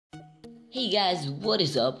Hey guys, what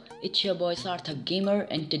is up? It's your boy Sarthak Gamer,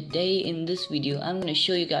 and today in this video I'm going to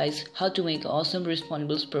show you guys how to make Awesome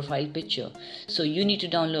Respawnables profile picture. So you need to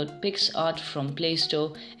download PixArt from Play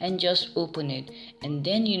Store and just open it, and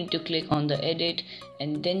then you need to click on the edit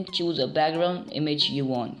and then choose a background image you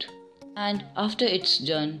want. And after it's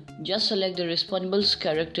done, just select the Respawnables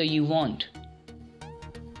character you want.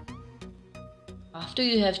 After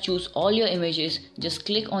you have choose all your images, just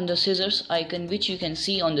click on the scissors icon which you can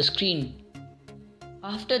see on the screen.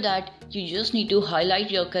 After that, you just need to highlight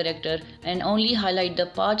your character and only highlight the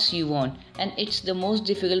parts you want, and it's the most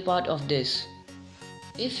difficult part of this.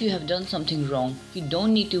 If you have done something wrong, you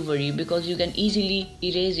don't need to worry because you can easily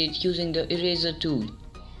erase it using the eraser tool.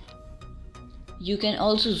 You can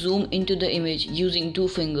also zoom into the image using 2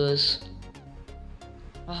 fingers.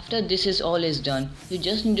 After this is all is done, you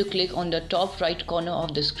just need to click on the top right corner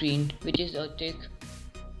of the screen, which is a tick,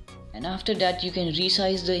 and after that you can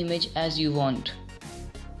resize the image as you want.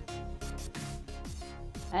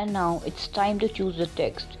 And now it's time to choose the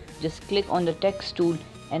text. Just click on the text tool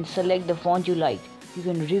and select the font you like. You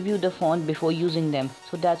can review the font before using them,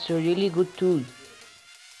 so that's a really good tool.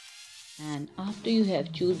 And after you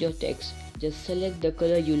have choose your text, just select the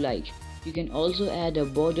color you like. You can also add a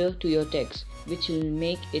border to your text, which will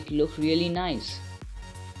make it look really nice.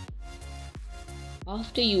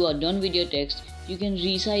 After you are done with your text, you can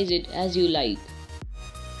resize it as you like.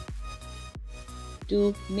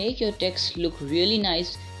 To make your text look really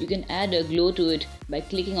nice, you can add a glow to it by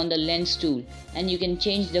clicking on the lens tool, and you can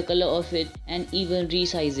change the color of it and even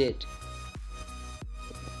resize it.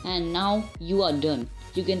 And now you are done.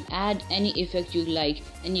 You can add any effect you like,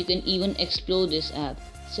 and you can even explore this app.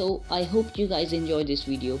 So I hope you guys enjoyed this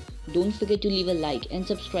video. Don't forget to leave a like and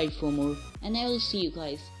subscribe for more, and I will see you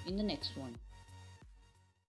guys in the next one.